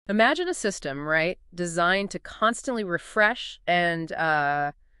Imagine a system, right, designed to constantly refresh and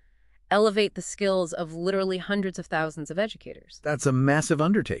elevate the skills of literally hundreds of thousands of educators. That's a massive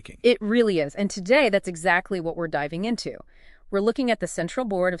undertaking. It really is. And today, that's exactly what we're diving into. We're looking at the Central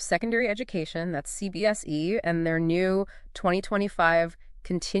Board of Secondary Education, that's CBSE, and their new 2025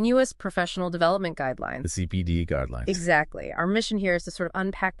 Continuous Professional Development Guidelines. The CPD Guidelines. Exactly. Our mission here is to sort of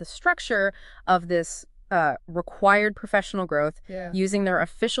unpack the structure of this required professional growth using their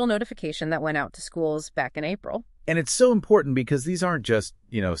official notification that went out to schools back in April. And it's so important because these aren't just,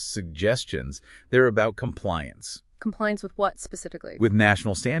 suggestions. They're about compliance. Compliance with what specifically? With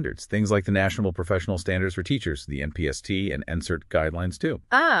national standards. Things like the National Professional Standards for Teachers, the NPST and NCERT Guidelines too.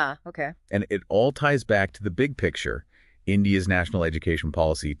 Ah, okay. And it all ties back to the big picture, India's National Education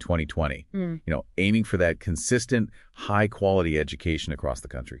Policy 2020. Aiming for that consistent, high-quality education across the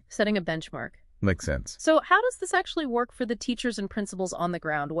country. Setting a benchmark. Makes sense. So how does this actually work for the teachers and principals on the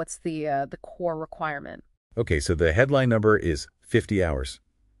ground? What's the core requirement? Okay, so the headline number is 50 hours.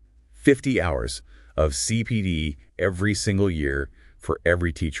 50 hours of CPD every single year for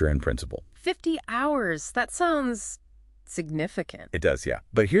every teacher and principal. 50 hours. That sounds significant. It does, yeah.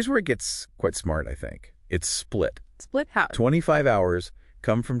 But here's where it gets quite smart, I think. It's split. Split how? 25 hours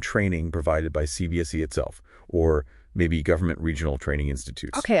come from training provided by CBSE itself, or maybe government regional training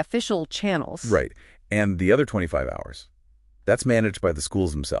institutes. Okay, official channels. Right. And the other 25 hours, that's managed by the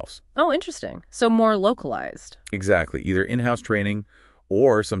schools themselves. Oh, interesting. So more localized. Exactly. Either in-house training,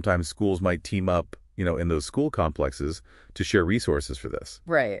 or sometimes schools might team up, in those school complexes to share resources for this.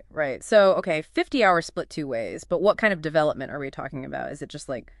 Right, right. So, okay, 50 hours split two ways, but what kind of development are we talking about? Is it just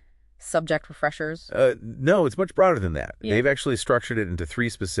like subject refreshers? No, it's much broader than that. Yeah. They've actually structured it into 3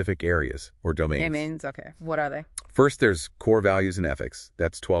 specific areas or domains. Domains, okay. What are they? First, there's core values and ethics.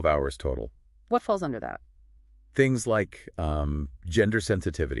 That's 12 hours total. What falls under that? Things like gender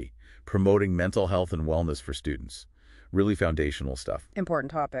sensitivity, promoting mental health and wellness for students. Really foundational stuff. Important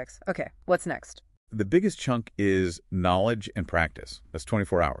topics. Okay, what's next? The biggest chunk is knowledge and practice. That's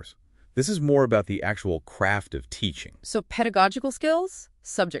 24 hours. This is more about the actual craft of teaching. So pedagogical skills,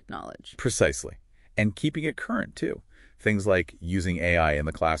 subject knowledge. Precisely. And keeping it current, too. Things like using AI in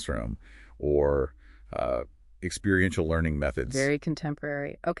the classroom or experiential learning methods. Very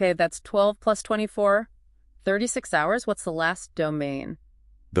contemporary. Okay, that's 12 plus 24, 36 hours. What's the last domain?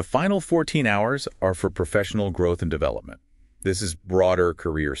 The final 14 hours are for professional growth and development. This is broader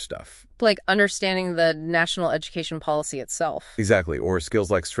career stuff. Like understanding the national education policy itself. Exactly, or skills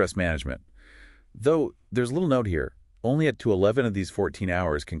like stress management. Though, there's a little note here. Only up to 11 of these 14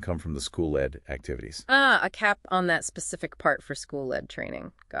 hours can come from the school-led activities. Ah, a cap on that specific part for school-led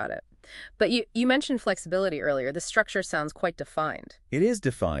training. Got it. But you mentioned flexibility earlier. The structure sounds quite defined. It is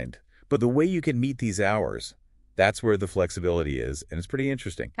defined, but the way you can meet these hours, that's where the flexibility is, and it's pretty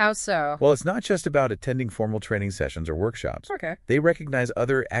interesting. How so? Well, it's not just about attending formal training sessions or workshops. Okay. They recognize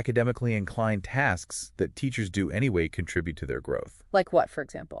other academically inclined tasks that teachers do anyway contribute to their growth. Like what, for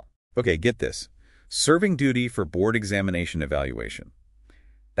example? Okay, get this. Serving duty for board examination evaluation.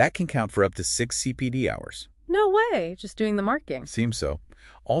 That can count for up to 6 CPD hours. No way. Just doing the marking. Seems so.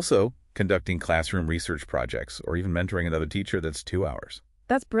 Also, conducting classroom research projects or even mentoring another teacher, that's 2 hours.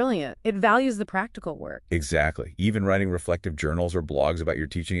 That's brilliant. It values the practical work. Exactly. Even writing reflective journals or blogs about your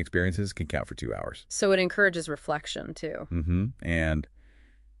teaching experiences can count for 2 hours. So it encourages reflection, too. And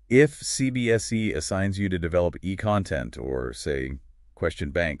if CBSE assigns you to develop e-content or, say,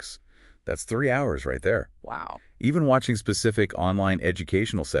 question banks, that's 3 hours right there. Wow. Even watching specific online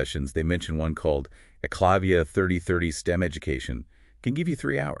educational sessions, they mention one called Eclavia 3030 STEM Education, can give you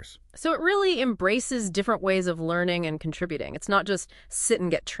 3 hours. So it really embraces different ways of learning and contributing. It's not just sit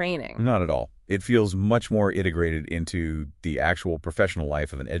and get training. Not at all. It feels much more integrated into the actual professional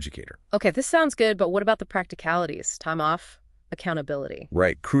life of an educator. Okay, this sounds good, but what about the practicalities? Time off, accountability.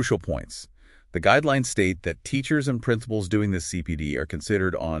 Right, crucial points. The guidelines state that teachers and principals doing this CPD are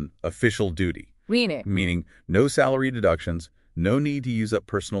considered on official duty. Meaning no salary deductions, no need to use up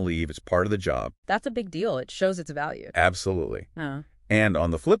personal leave. It's part of the job. That's a big deal. It shows its value. Absolutely. Oh. And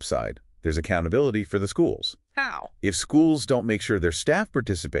on the flip side, there's accountability for the schools. How? If schools don't make sure their staff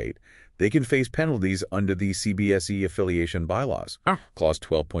participate, they can face penalties under the CBSE affiliation bylaws, Clause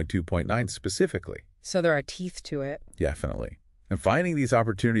 12.2.9 specifically. So there are teeth to it. Definitely. And finding these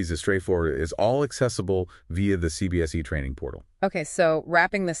opportunities is straightforward. Is all accessible via the CBSE Training Portal. Okay, so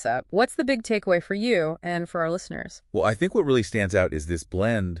wrapping this up, what's the big takeaway for you and for our listeners? Well, I think what really stands out is this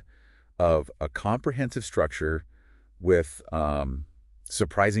blend of a comprehensive structure with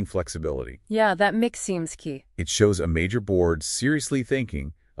surprising flexibility. Yeah, that mix seems key. It shows a major board seriously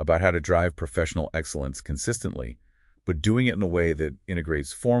thinking about how to drive professional excellence consistently, but but doing it in a way that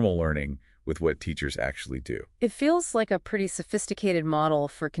integrates formal learning with what teachers actually do. It feels like a pretty sophisticated model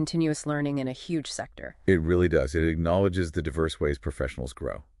for continuous learning in a huge sector. It really does. It acknowledges the diverse ways professionals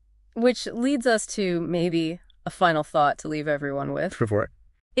grow. Which leads us to maybe a final thought to leave everyone with. For it.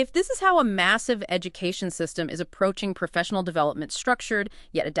 If this is how a massive education system is approaching professional development, structured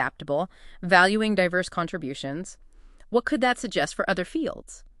yet adaptable, valuing diverse contributions, what could that suggest for other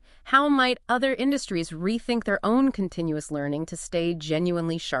fields? How might other industries rethink their own continuous learning to stay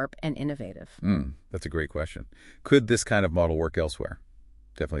genuinely sharp and innovative? That's a great question. Could this kind of model work elsewhere?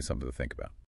 Definitely something to think about.